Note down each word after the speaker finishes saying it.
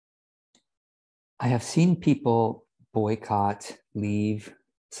I have seen people boycott, leave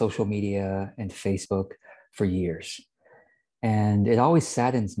social media and Facebook for years. And it always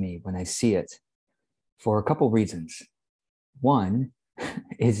saddens me when I see it for a couple reasons. One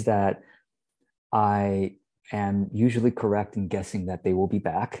is that I am usually correct in guessing that they will be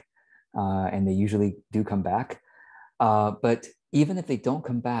back, and they usually do come back. But even if they don't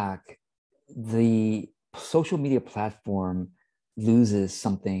come back, the social media platform loses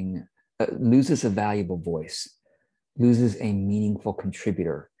something, loses a valuable voice, loses a meaningful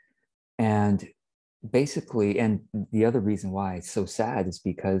contributor. And basically, and the other reason why it's so sad is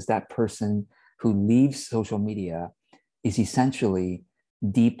because that person who leaves social media is essentially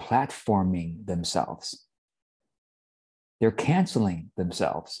deplatforming themselves. They're canceling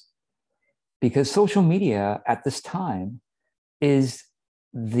themselves because social media at this time is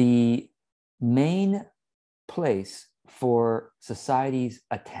the main place for society's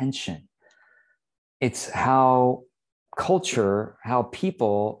attention. It's how culture, how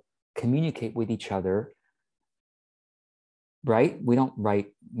people communicate with each other, right? We don't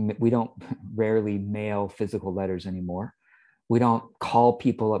rarely mail physical letters anymore. We don't call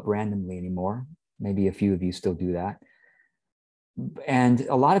people up randomly anymore. Maybe a few of you still do that. And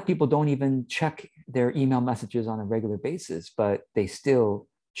a lot of people don't even check their email messages on a regular basis, but they still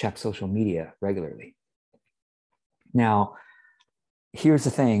check social media regularly. Now, here's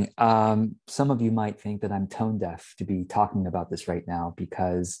the thing. Some of you might think that I'm tone deaf to be talking about this right now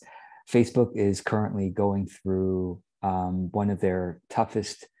because Facebook is currently going through one of their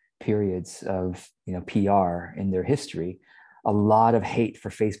toughest periods of PR in their history. A lot of hate for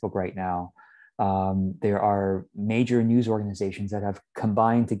Facebook right now. There are major news organizations that have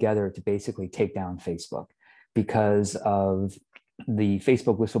combined together to basically take down Facebook because of the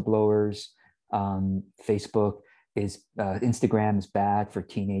Facebook whistleblowers. Instagram is bad for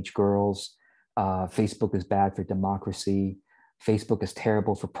teenage girls. Facebook is bad for democracy. Facebook is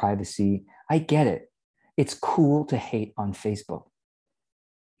terrible for privacy. I get it. It's cool to hate on Facebook.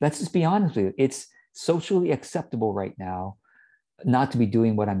 Let's just be honest with you. It's socially acceptable right now not to be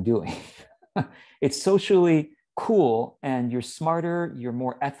doing what I'm doing. It's socially cool, and you're smarter, you're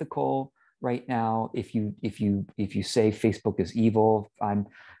more ethical right now if you say Facebook is evil.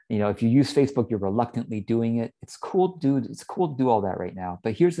 If you use Facebook, you're reluctantly doing it. It's cool, dude. It's cool to do all that right now.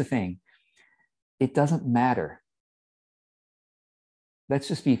 But here's the thing. It doesn't matter. Let's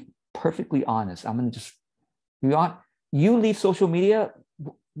just be perfectly honest. I'm going to just be on. You leave social media.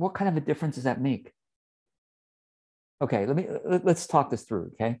 What kind of a difference does that make? Okay, let's talk this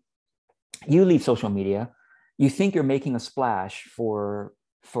through, okay? You leave social media. You think you're making a splash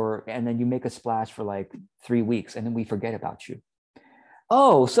and then you make a splash for like 3 weeks and then we forget about you.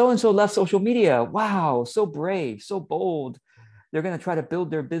 Oh, so-and-so left social media. Wow, so brave, so bold. They're going to try to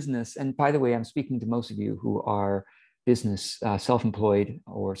build their business. And by the way, I'm speaking to most of you who are self-employed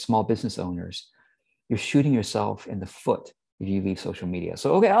or small business owners. You're shooting yourself in the foot if you leave social media.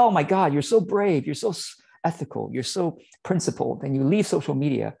 So, okay, oh my God, you're so brave. You're so ethical. You're so principled. And you leave social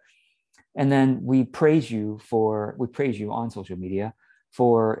media. And then we praise you on social media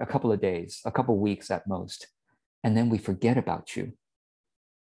for a couple of days, a couple of weeks at most. And then we forget about you.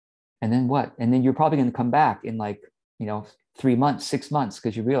 And then what? And then you're probably going to come back in 3 months, 6 months,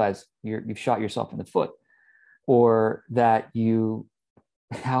 because you realize you've shot yourself in the foot, or that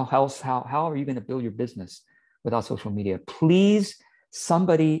how are you going to build your business without social media? Please,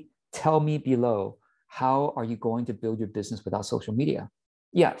 somebody tell me below, how are you going to build your business without social media?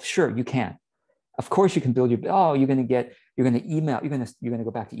 Yeah, sure, you can. Of course you can build you're going to email, you're going to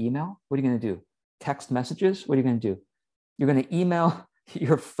go back to email. What are you going to do? Text messages? What are you going to do? You're going to email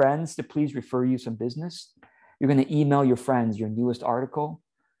your friends to please refer you some business. You're going to email your friends your newest article.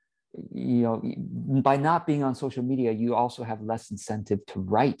 By not being on social media, you also have less incentive to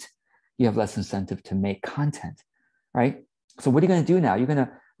write. You have less incentive to make content, right? So what are you going to do now? You're going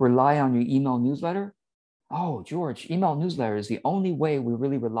to rely on your email newsletter? Oh, George, email newsletter is the only way we're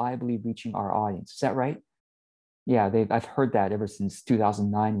really reliably reaching our audience. Is that right? Yeah, I've heard that ever since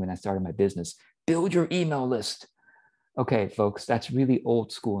 2009 when I started my business. Build your email list. Okay, folks, that's really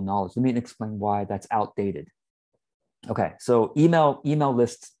old school knowledge. Let me explain why that's outdated. Okay, so email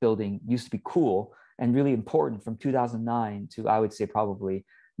lists building used to be cool and really important from 2009 to, I would say, probably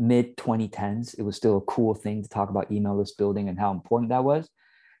mid 2010s. It was still a cool thing to talk about email list building and how important that was.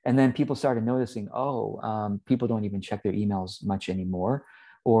 And then people started noticing, people don't even check their emails much anymore,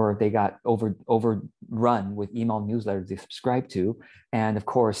 or they got overrun with email newsletters they subscribe to. And of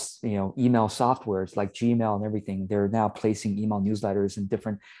course, email softwares like Gmail and everything, they're now placing email newsletters in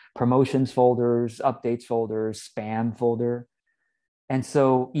different promotions folders, updates folders, spam folder. And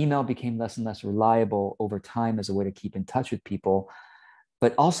so email became less and less reliable over time as a way to keep in touch with people.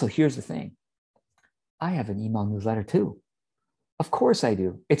 But also, here's the thing. I have an email newsletter too. Of course I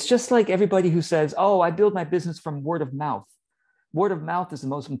do. It's just like everybody who says, oh, I build my business from word of mouth. Word of mouth is the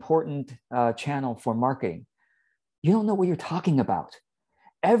most important channel for marketing. You don't know what you're talking about.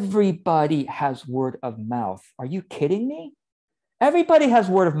 Everybody has word of mouth. Are you kidding me? Everybody has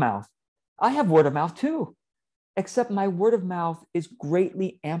word of mouth. I have word of mouth too, except my word of mouth is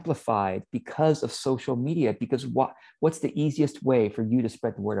greatly amplified because of social media. Because what's the easiest way for you to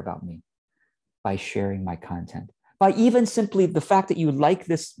spread the word about me? By sharing my content. By even simply the fact that you like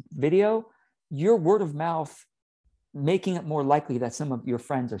this video, your word of mouth making it more likely that some of your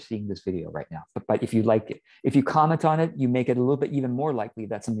friends are seeing this video right now. But if you like it, if you comment on it, you make it a little bit even more likely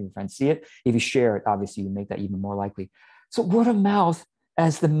that some of your friends see it. If you share it, obviously you make that even more likely. So word of mouth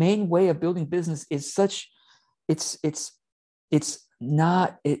as the main way of building business is such, it's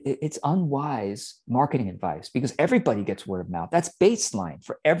unwise marketing advice, because everybody gets word of mouth. That's baseline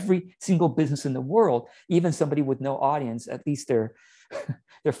for every single business in the world. Even somebody with no audience, at least their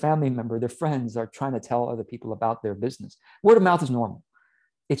family member, their friends are trying to tell other people about their business. Word of mouth is normal.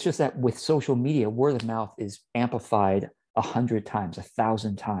 It's just that with social media, word of mouth is amplified 100 times,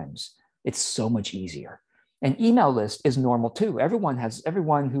 1,000 times. It's so much easier. An email list is normal too. Everyone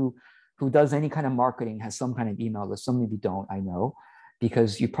who does any kind of marketing has some kind of email list. Some of you don't, I know,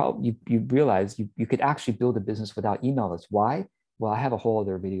 because you realize you could actually build a business without email lists. Why? Well, I have a whole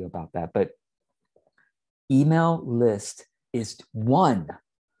other video about that, but email list is one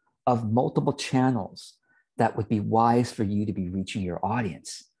of multiple channels that would be wise for you to be reaching your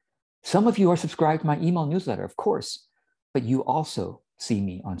audience. Some of you are subscribed to my email newsletter, of course, but you also see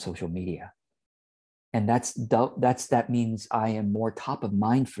me on social media. And that means I am more top of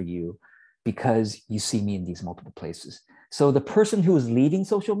mind for you because you see me in these multiple places. So the person who is leaving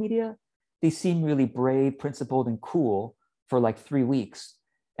social media, they seem really brave, principled, and cool for like 3 weeks.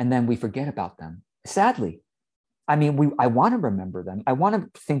 And then we forget about them. Sadly, I mean, I want to remember them. I want to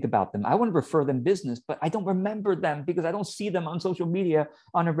think about them. I want to refer them business, but I don't remember them because I don't see them on social media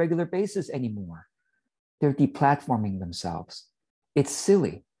on a regular basis anymore. They're deplatforming themselves. It's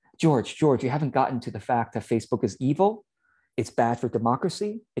silly. George, you haven't gotten to the fact that Facebook is evil. It's bad for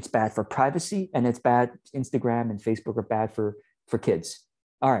democracy. It's bad for privacy. And it's bad. Instagram and Facebook are bad for kids.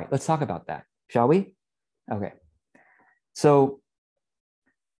 All right, let's talk about that, shall we? Okay. So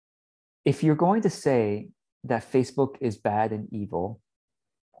if you're going to say that Facebook is bad and evil,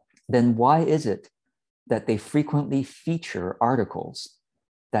 then why is it that they frequently feature articles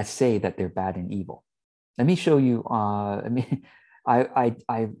that say that they're bad and evil? Let me show you.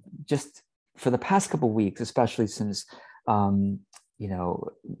 I just, for the past couple of weeks, especially since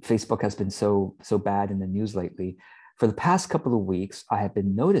Facebook has been so bad in the news lately. For the past couple of weeks, I have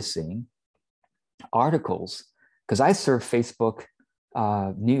been noticing articles, because I surf Facebook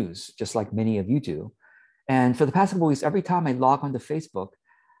news just like many of you do. And for the past couple of weeks, every time I log onto Facebook,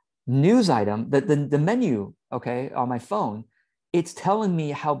 news item, the menu, okay, on my phone, it's telling me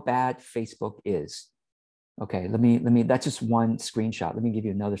how bad Facebook is. Okay, let me, that's just one screenshot. Let me give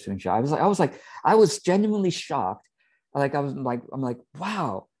you another screenshot. I was genuinely shocked. I'm like,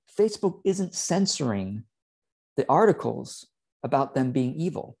 wow, Facebook isn't censoring the articles about them being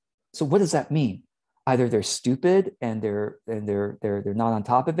evil. So what does that mean? Either they're stupid and they're not on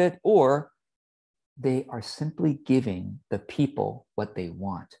top of it, or they are simply giving the people what they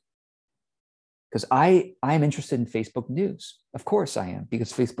want. Because I am interested in Facebook news. Of course I am,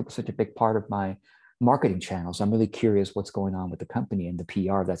 because Facebook is such a big part of my marketing channels. I'm really curious what's going on with the company and the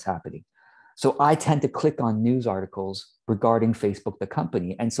PR that's happening. So I tend to click on news articles regarding Facebook, the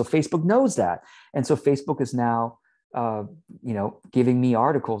company. And so Facebook knows that. And so Facebook is now, giving me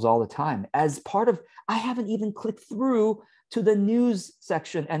articles all the time as part of, I haven't even clicked through to the news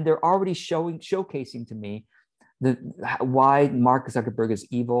section, and they're already showcasing to me why Mark Zuckerberg is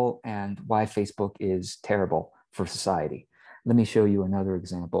evil and why Facebook is terrible for society. Let me show you another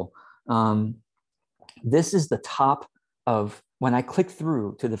example. This is the top of, when I click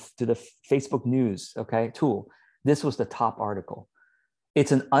through to the Facebook news, okay, tool, this was the top article.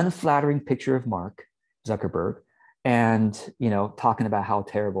 It's an unflattering picture of Mark Zuckerberg and, talking about how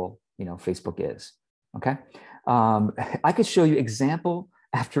terrible, Facebook is, okay? I could show you example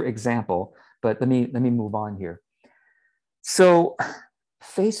after example, but let me move on here. So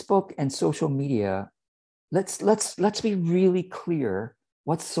Facebook and social media, let's be really clear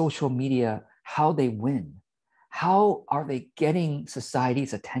what social media, how they win. How are they getting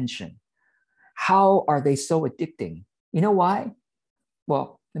society's attention? How are they so addicting? You know why?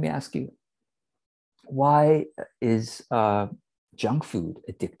 Well, let me ask you, why is junk food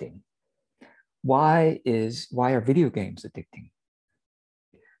addicting? Why are video games addicting?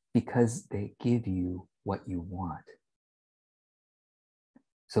 Because they give you what you want.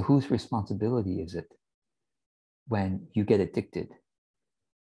 So whose responsibility is it when you get addicted?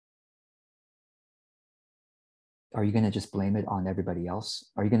 Are you going to just blame it on everybody else?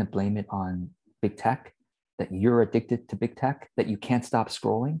 Are you going to blame it on big tech, that you're addicted to big tech, that you can't stop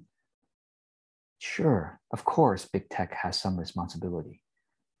scrolling? Sure, of course, big tech has some responsibility,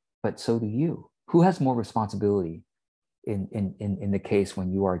 but so do you. Who has more responsibility in the case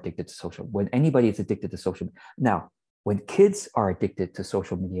when you are addicted to social, when anybody is addicted to social? Now, when kids are addicted to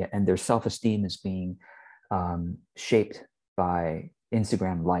social media and their self-esteem is being shaped by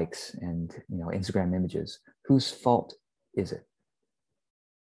Instagram likes and Instagram images, whose fault is it?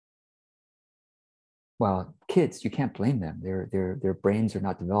 Well, kids, you can't blame them. Their brains are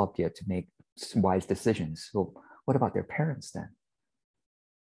not developed yet to make wise decisions. So what about their parents then?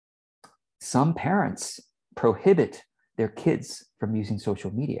 Some parents prohibit their kids from using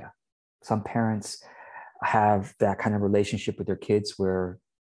social media. Some parents have that kind of relationship with their kids where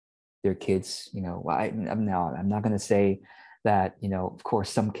their kids, I'm not going to say that, of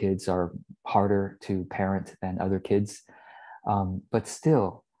course, some kids are harder to parent than other kids. But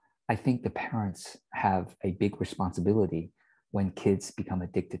still, I think the parents have a big responsibility when kids become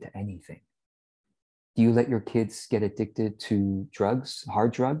addicted to anything. Do you let your kids get addicted to drugs,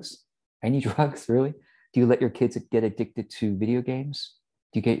 hard drugs, any drugs, really? Do you let your kids get addicted to video games?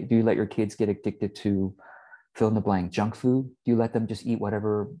 Do you let your kids get addicted to fill in the blank junk food? Do you let them just eat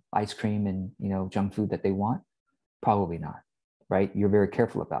whatever ice cream and junk food that they want? Probably not, right? You're very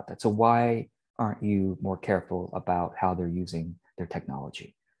careful about that. So why aren't you more careful about how they're using their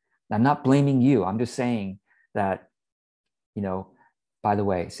technology? I'm not blaming you. I'm just saying that, by the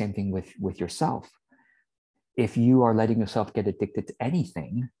way, same thing with yourself. If you are letting yourself get addicted to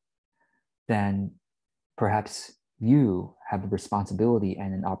anything, then perhaps you have a responsibility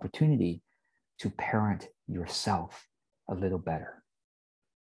and an opportunity to parent yourself a little better.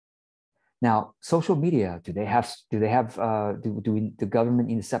 Now, social media, do the government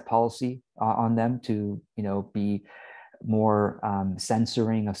need to set policy on them to, be more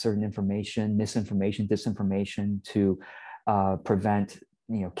censoring of certain information, misinformation, disinformation, to prevent,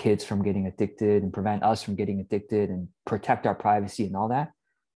 kids from getting addicted and prevent us from getting addicted and protect our privacy and all that?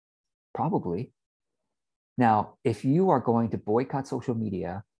 Probably. Now, if you are going to boycott social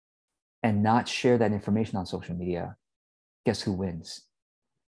media and not share that information on social media, guess who wins?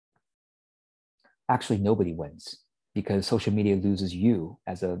 Actually, nobody wins, because social media loses you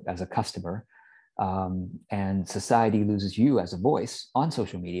as a customer, and society loses you as a voice on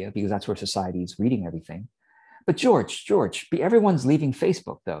social media, because that's where society is reading everything. But George, everyone's leaving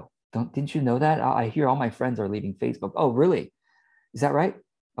Facebook though. Didn't you know that? I hear all my friends are leaving Facebook. Oh, really? Is that right?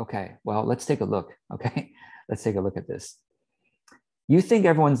 Okay, well, let's take a look. Okay, let's take a look at this. You think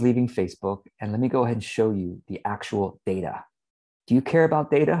everyone's leaving Facebook, and let me go ahead and show you the actual data. Do you care about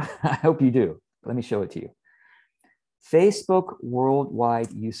data? I hope you do. Let me show it to you. Facebook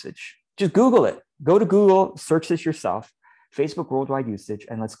worldwide usage. Just Google it. Go to Google, search this yourself, Facebook worldwide usage,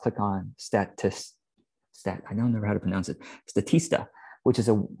 and let's click on I don't know how to pronounce it, Statista, which is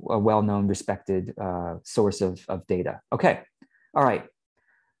a well-known, respected source of data. Okay, all right,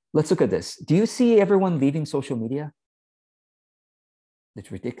 let's look at this. Do you see everyone leaving social media?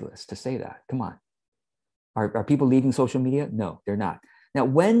 It's ridiculous to say that. Come on. Are people leaving social media? No, they're not. Now,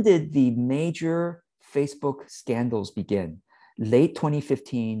 when did the major Facebook scandals begin? Late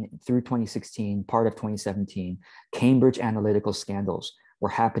 2015 through 2016, part of 2017, Cambridge Analytica scandals were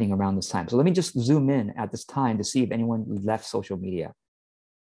happening around this time. So let me just zoom in at this time to see if anyone left social media.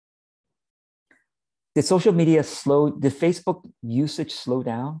 Did Facebook usage slow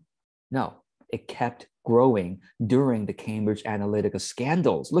down? No, it kept growing during the Cambridge Analytica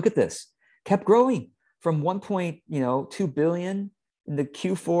scandals. Look at this, kept growing from 1.2 billion in the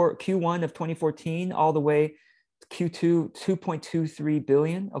Q1 of 2014 all the way to Q2, 2.23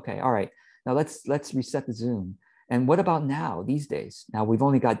 billion. Okay, all right. Now let's reset the zoom. And what about now, these days? Now we've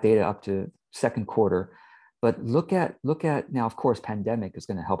only got data up to second quarter, but look at now, of course, pandemic is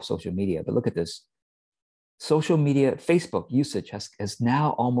going to help social media, but look at this. Social media, Facebook usage has now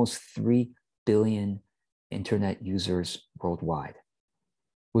almost 3 billion internet users worldwide,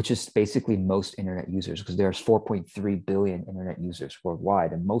 which is basically most internet users, because there's 4.3 billion internet users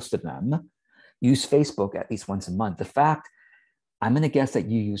worldwide, and most of them use Facebook at least once a month. The fact, I'm going to guess that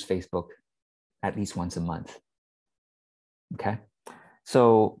you use Facebook at least once a month. Okay,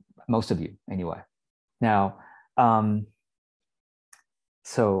 so most of you anyway. Now,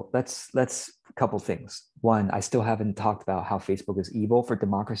 So let's a couple things. One, I still haven't talked about how Facebook is evil for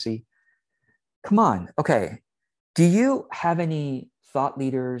democracy. Come on. Okay. Do you have any thought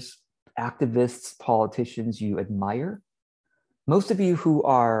leaders, activists, politicians you admire? Most of you who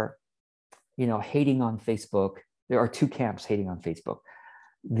are, hating on Facebook, there are two camps hating on Facebook.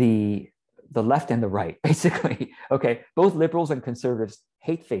 The the left and the right, basically. Okay. Both liberals and conservatives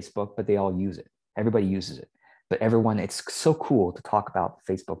hate Facebook, but they all use it. Everybody uses it. But everyone, it's so cool to talk about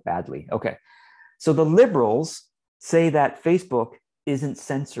Facebook badly. Okay. So the liberals say that Facebook isn't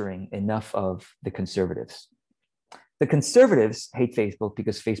censoring enough of the conservatives. The conservatives hate Facebook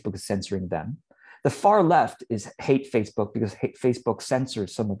because Facebook is censoring them. The far left hate Facebook because Facebook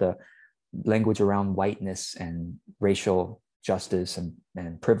censors some of the language around whiteness and racial justice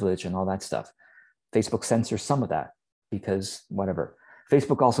and privilege and all that stuff. Facebook censors some of that because whatever.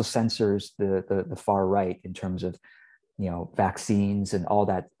 Facebook also censors the far right in terms of vaccines and all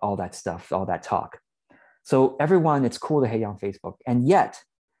that stuff, all that talk. So everyone, it's cool to hate on Facebook. And yet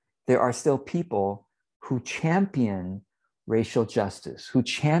there are still people who champion racial justice, who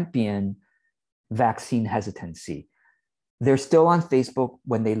champion vaccine hesitancy. They're still on Facebook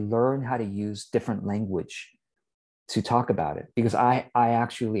when they learn how to use different language to talk about it. Because I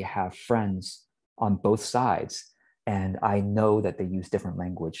actually have friends on both sides, and I know that they use different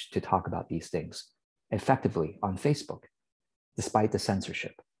language to talk about these things effectively on Facebook, despite the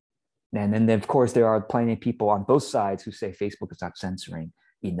censorship. And then, of course, there are plenty of people on both sides who say Facebook is not censoring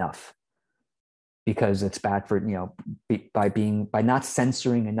enough because it's bad for, by not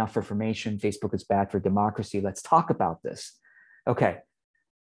censoring enough information, Facebook is bad for democracy. Let's talk about this. Okay.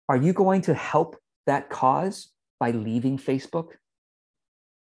 Are you going to help that cause by leaving Facebook?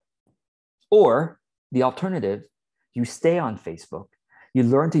 Or the alternative, you stay on Facebook, you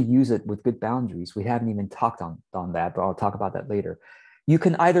learn to use it with good boundaries. We haven't even talked on that, but I'll talk about that later. You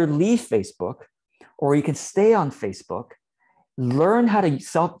can either leave Facebook or you can stay on Facebook, learn how to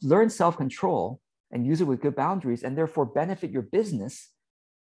learn self-control and use it with good boundaries, and therefore benefit your business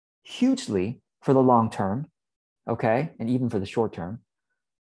hugely for the long term, okay? And even for the short term.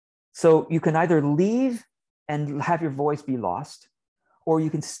 So you can either leave and have your voice be lost, or you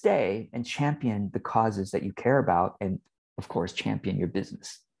can stay and champion the causes that you care about and, of course, champion your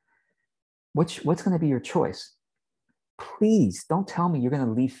business. What's going to be your choice? Please don't tell me you're going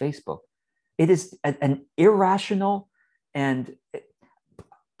to leave Facebook. It is an irrational, and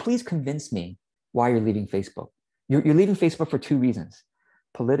please convince me why you're leaving Facebook. You're leaving Facebook for two reasons.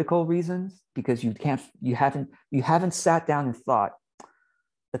 Political reasons, because you haven't sat down and thought,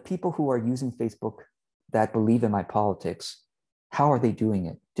 the people who are using Facebook that believe in my politics, how are they doing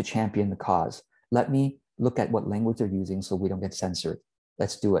it to champion the cause? Let me look at what language they're using so we don't get censored.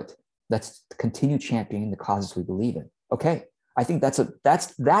 Let's do it. Let's continue championing the causes we believe in. Okay, I think that's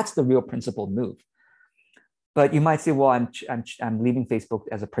the real principled move. But you might say, well, I'm leaving Facebook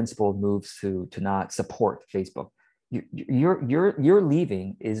as a principled move to not support Facebook. Your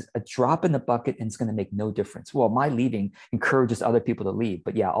leaving is a drop in the bucket and it's going to make no difference. Well, my leaving encourages other people to leave,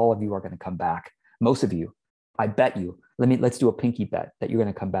 but yeah, all of you are going to come back. Most of you, I bet you. Let's do a pinky bet that you're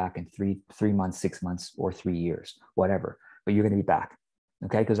going to come back in three months, 6 months, or 3 years, whatever. But you're going to be back,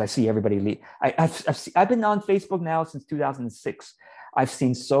 okay? Because I see everybody leave. I've been on Facebook now since 2006. I've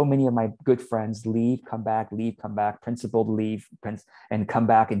seen so many of my good friends leave, come back, principled leave, and come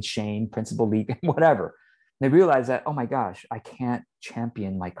back in shame, principled leave, whatever. They realize that, oh my gosh, I can't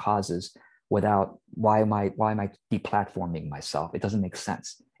champion my causes without, why am I deplatforming myself? It doesn't make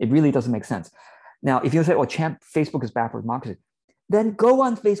sense. It really doesn't make sense. Now, if you say, well, Facebook is bad for democracy, then go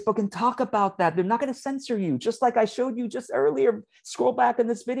on Facebook and talk about that. They're not going to censor you. Just like I showed you just earlier, scroll back in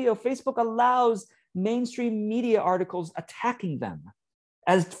this video, Facebook allows mainstream media articles attacking them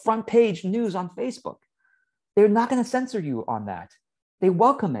as front page news on Facebook. They're not going to censor you on that. They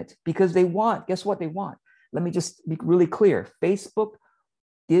welcome it because they want, guess what they want? Let me just be really clear. Facebook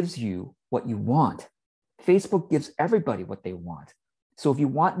gives you what you want. Facebook gives everybody what they want. So if you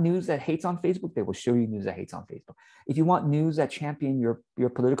want news that hates on Facebook, they will show you news that hates on Facebook. If you want news that champion your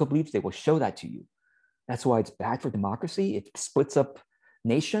political beliefs, they will show that to you. That's why it's bad for democracy. It splits up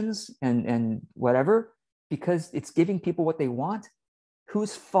nations and whatever, because it's giving people what they want.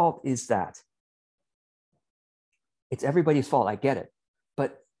 Whose fault is that? It's everybody's fault. I get it.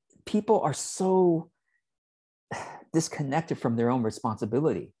 But people are so disconnected from their own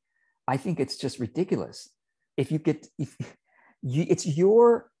responsibility. I think it's just ridiculous. It's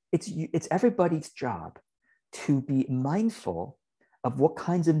everybody's job to be mindful of what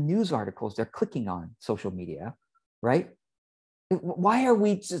kinds of news articles they're clicking on social media, right? Why are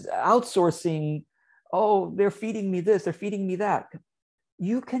we just outsourcing? Oh, they're feeding me this, they're feeding me that.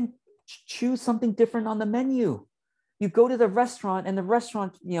 you can choose something different on the menu. You go to the restaurant and the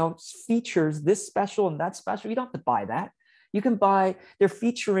restaurant, features this special and that special. You don't have to buy that. You can buy, they're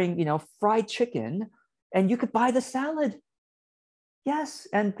featuring, fried chicken, and you could buy the salad. Yes.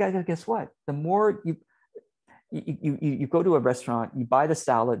 And guess what? The more you go to a restaurant, you buy the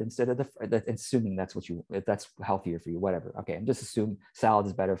salad instead of assuming that's healthier for you, whatever. Okay. I'm just assuming salad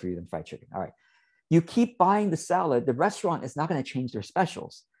is better for you than fried chicken. All right. You keep buying the salad, the restaurant is not going to change their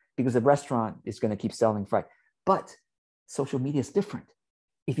specials because the restaurant is going to keep selling fried. But social media is different.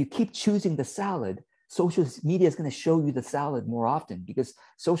 If you keep choosing the salad, social media is going to show you the salad more often because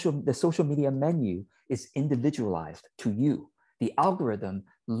the social media menu is individualized to you. The algorithm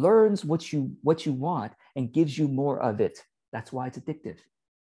learns what you want and gives you more of it. That's why it's addictive.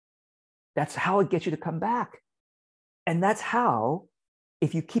 That's how it gets you to come back. And that's how,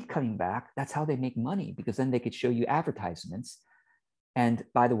 if you keep coming back, that's how they make money, because then they could show you advertisements. And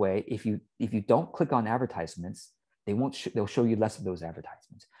by the way, if you don't click on advertisements, they'll show you less of those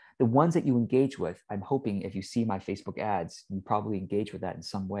advertisements. The ones that you engage with, I'm hoping if you see my Facebook ads, you probably engage with that in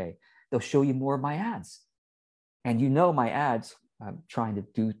some way. They'll show you more of my ads. And my ads, I'm trying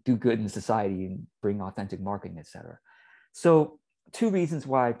to do good in society and bring authentic marketing, et cetera. So 2 reasons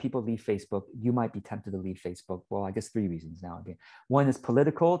why people leave Facebook. You might be tempted to leave Facebook. Well, I guess 3 reasons now. One is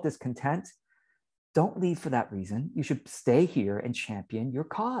political discontent. Don't leave for that reason. You should stay here and champion your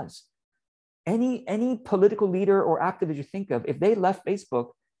cause. Any political leader or activist you think of, if they left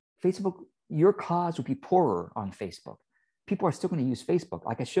Facebook, your cause would be poorer on Facebook. People are still going to use Facebook.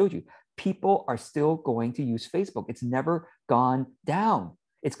 Like I showed you, people are still going to use Facebook. It's never gone down.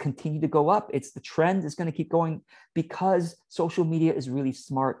 It's continued to go up. The trend is going to keep going because social media is really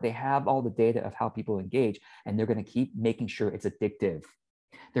smart. They have all the data of how people engage, and they're going to keep making sure it's addictive.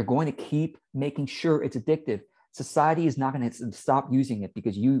 They're going to keep making sure it's addictive. Society is not going to stop using it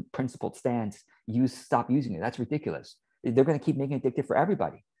because you, principled stance, stop using it. That's ridiculous. They're going to keep making it addictive for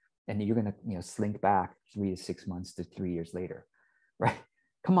everybody. And you're going to slink back 3 to 6 months to 3 years later, right?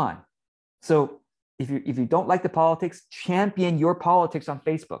 Come on. So if you don't like the politics, champion your politics on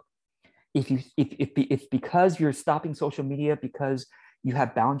Facebook. If because you're stopping social media because you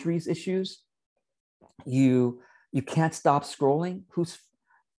have boundaries issues, you can't stop scrolling.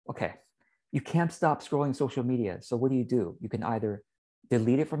 You can't stop scrolling social media. So what do? You can either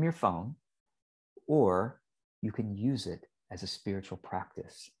delete it from your phone, or you can use it as a spiritual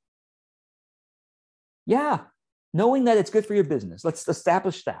practice. Yeah, knowing that it's good for your business. Let's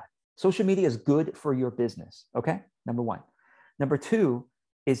establish that. Social media is good for your business, okay? Number 1. Number 2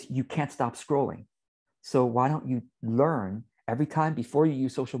 is you can't stop scrolling. So why don't you learn every time before you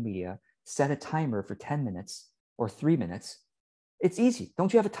use social media, set a timer for 10 minutes or 3 minutes. It's easy.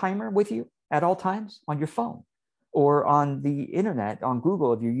 Don't you have a timer with you at all times on your phone or on the internet, on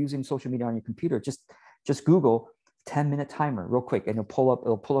Google? If you're using social media on your computer, just Google 10-minute timer real quick, and it'll pull up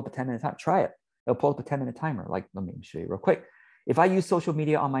a 10-minute timer. Try it. It'll pull up a 10-minute timer. Like, let me show you real quick. If I use social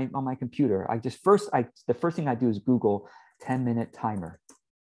media on my computer, the first thing I do is Google 10-minute timer.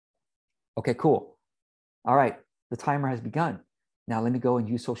 Okay, cool. All right, the timer has begun. Now let me go and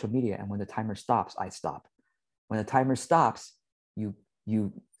use social media. And when the timer stops, I stop. When the timer stops,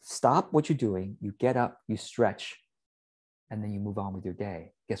 you stop what you're doing, you get up, you stretch, and then you move on with your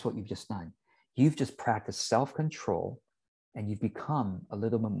day. Guess what you've just done? You've just practiced self-control, and you've become a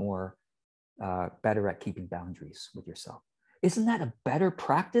little bit more better at keeping boundaries with yourself. Isn't that a better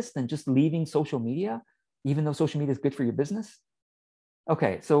practice than just leaving social media, even though social media is good for your business?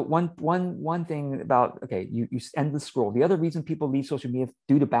 Okay, so one thing about, okay, you end the scroll. The other reason people leave social media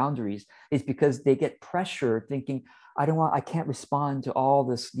due to boundaries is because they get pressure thinking, I can't respond to all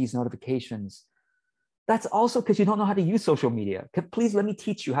these notifications. That's also because you don't know how to use social media. Please let me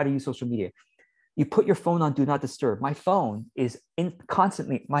teach you how to use social media. You put your phone on do not disturb. My phone is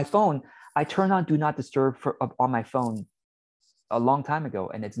constantly, I turn on do not disturb on my phone a long time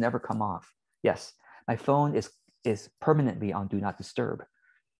ago, and it's never come off. Yes, my phone is permanently on do not disturb.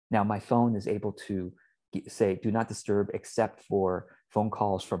 Now my phone is able to say do not disturb except for phone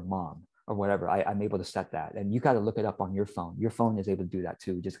calls from mom or whatever. I'm able to set that, and you got to look it up on your phone. Your phone is able to do that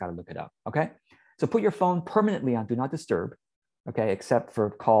too. You just got to look it up. Okay, so put your phone permanently on do not disturb. Okay, except for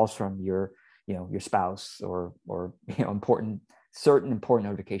calls from your spouse or certain important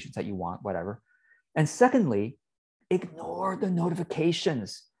notifications that you want, whatever. And secondly, ignore the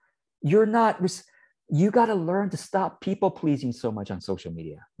notifications. You got to learn to stop people pleasing so much on social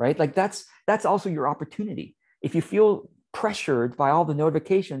media, right? Like that's also your opportunity. If you feel pressured by all the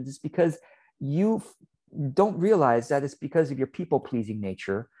notifications, it's because you don't realize that it's because of your people pleasing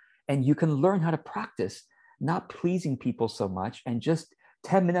nature, and you can learn how to practice not pleasing people so much and just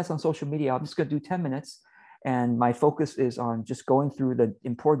 10 minutes on social media. I'm just going to do 10 minutes. And my focus is on just going through the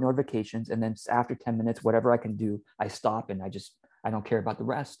important notifications. And then after 10 minutes, whatever I can do, I stop and I don't care about the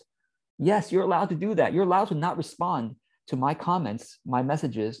rest. Yes, you're allowed to do that. You're allowed to not respond to my comments, my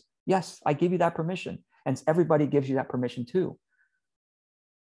messages. Yes, I give you that permission. And everybody gives you that permission too.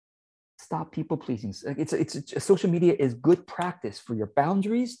 Stop people pleasing. Social media is good practice for your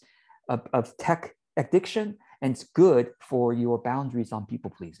boundaries of tech addiction, and it's good for your boundaries on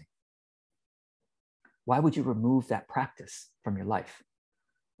people pleasing. Why would you remove that practice from your life,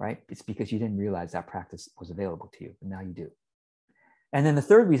 right? It's because you didn't realize that practice was available to you, but now you do. And then the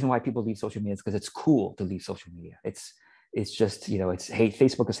third reason why people leave social media is because it's cool to leave social media. It's just, it's hate.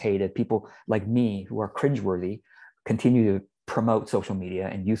 Facebook is hated. People like me who are cringeworthy continue to promote social media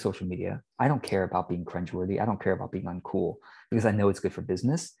and use social media. I don't care about being cringeworthy. I don't care about being uncool because I know it's good for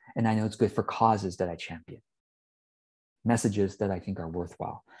business and I know it's good for causes that I champion, messages that I think are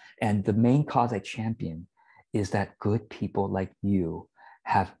worthwhile. And the main cause I champion is that good people like you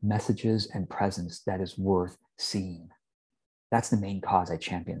have messages and presence that is worth seeing. That's the main cause I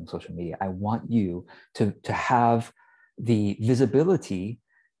champion on social media. I want you to have the visibility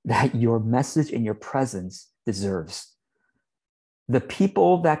that your message and your presence deserves. The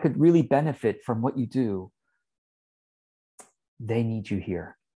people that could really benefit from what you do, they need you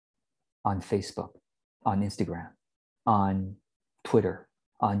here on Facebook, on Instagram, on Twitter,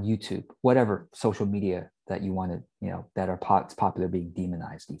 on YouTube, whatever social media that you want to, that are popular being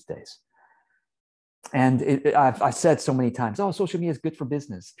demonized these days. And I've said so many times, oh, social media is good for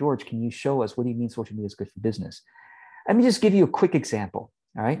business. George, can you show us what do you mean social media is good for business? Let me just give you a quick example,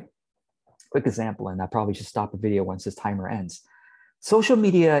 all right? Quick example, and I probably should stop the video once this timer ends. Social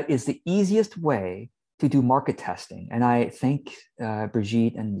media is the easiest way to do market testing. And I thank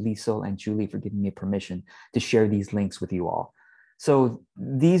Brigitte and Liesel and Julie for giving me permission to share these links with you all. So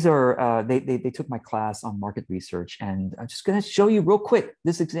these are, they took my class on market research, and I'm just gonna show you real quick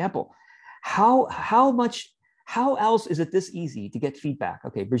this example. How else is it this easy to get feedback?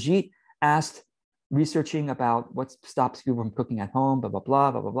 Okay, Brigitte asked, researching about what stops people from cooking at home, blah, blah,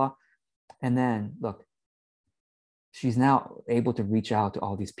 blah, blah, blah, blah. And then look, she's now able to reach out to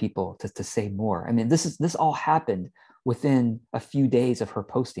all these people to say more. I mean, this all happened within a few days of her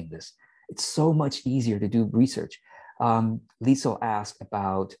posting this. It's so much easier to do research. Liesel asked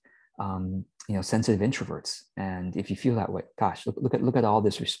about sensitive introverts, and if you feel that way, gosh, look at all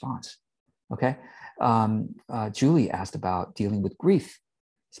this response. Okay, Julie asked about dealing with grief,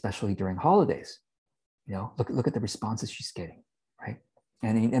 especially during holidays. Look at the responses she's getting, right?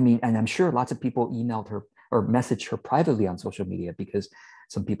 And I mean, and I'm sure lots of people emailed her or messaged her privately on social media because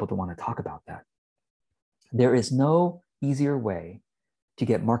some people don't want to talk about that. There is no easier way to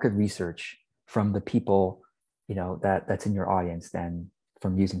get market research from the people, that's in your audience than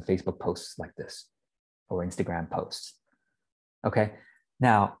from using Facebook posts like this or Instagram posts. Okay,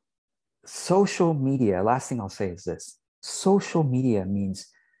 now social media, last thing I'll say is this: social media means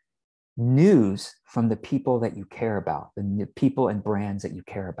news from the people that you care about, the people and brands that you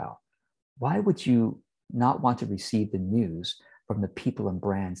care about. Why would you not want to receive the news from the people and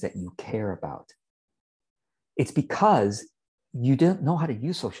brands that you care about? It's because you don't know how to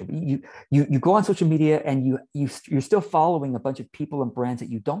use social media. You go on social media and you're still following a bunch of people and brands that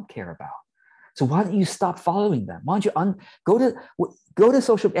you don't care about. So why don't you stop following them? Why don't you go to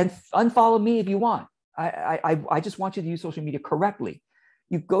social and unfollow me if you want? I just want you to use social media correctly.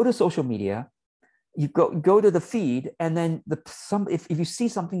 You go to social media, you go to the feed, and then if you see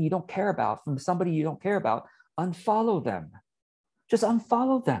something you don't care about from somebody you don't care about, unfollow them. Just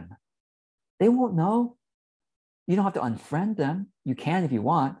unfollow them. They won't know. You don't have to unfriend them. You can if you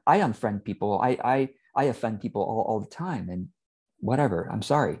want. I unfriend people. I offend people all the time, and whatever. I'm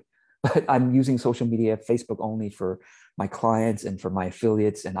sorry, but I'm using social media, Facebook only for my clients and for my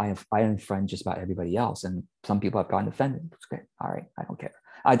affiliates, and I unfriend just about everybody else. And some people have gotten offended. It's great. All right, I don't care.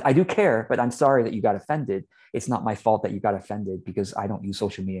 I do care, but I'm sorry that you got offended. It's not my fault that you got offended because I don't use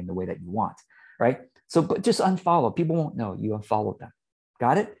social media in the way that you want, right? So, but just unfollow. People won't know you unfollowed them.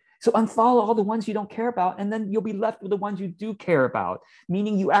 Got it? So unfollow all the ones you don't care about, and then you'll be left with the ones you do care about,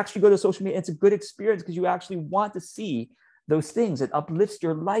 meaning you actually go to social media. It's a good experience because you actually want to see those things. It uplifts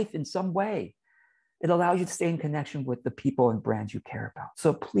your life in some way. It allows you to stay in connection with the people and brands you care about.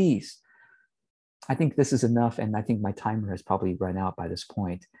 So please, I think this is enough, and I think my timer has probably run out by this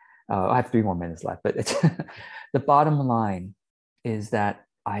point. I have 3 more minutes left, but the bottom line is that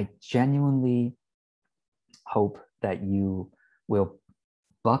I genuinely hope that you will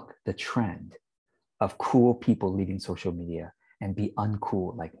buck the trend of cool people leaving social media and be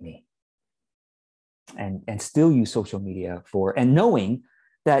uncool like me. and still use social media for, and knowing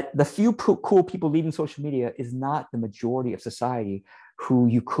that the few cool people leaving social media is not the majority of society who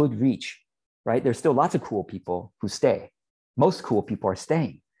you could reach, right? There's still lots of cool people who stay. Most cool people are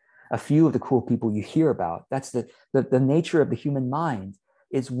staying. A few of the cool people you hear about, that's the nature of the human mind,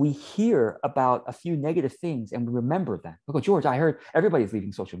 is we hear about a few negative things and we remember them. We go, George, I heard everybody's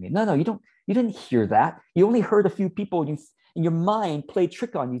leaving social media. No, you didn't hear that. You only heard a few people and your mind played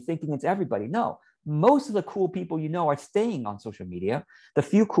trick on you thinking it's everybody. No, most of the cool people you know are staying on social media. The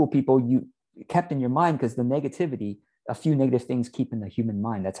few cool people you kept in your mind because the negativity, a few negative things keep in the human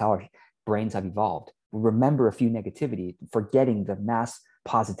mind. That's how our brains have evolved. We remember a few negativity, forgetting the mass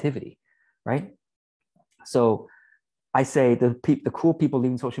positivity, right? So I say the cool people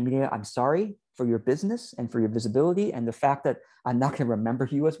leaving social media, I'm sorry for your business and for your visibility and the fact that I'm not going to remember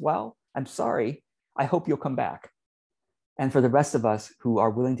you as well. I'm sorry. I hope you'll come back. And for the rest of us who are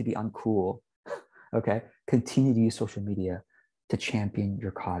willing to be uncool, okay, continue to use social media to champion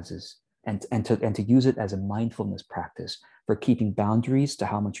your causes and to use it as a mindfulness practice for keeping boundaries to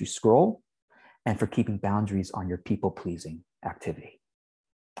how much you scroll and for keeping boundaries on your people-pleasing activity.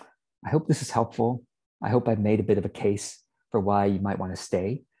 I hope this is helpful. I hope I've made a bit of a case for why you might want to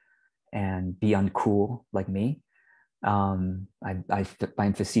stay and be uncool like me. I'm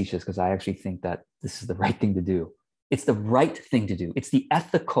facetious because I actually think that this is the right thing to do. It's the right thing to do. It's the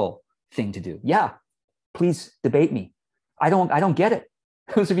ethical thing to do. Yeah, please debate me. I don't get it.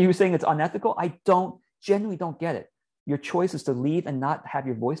 Those of you who are saying it's unethical, I genuinely don't get it. Your choice is to leave and not have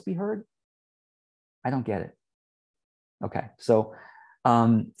your voice be heard. I don't get it. Okay, so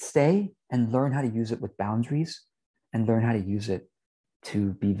stay and learn how to use it with boundaries and learn how to use it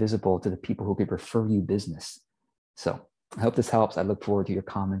to be visible to the people who could refer you business. So I hope this helps. I look forward to your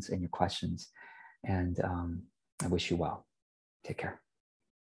comments and your questions, and I wish you well. Take care.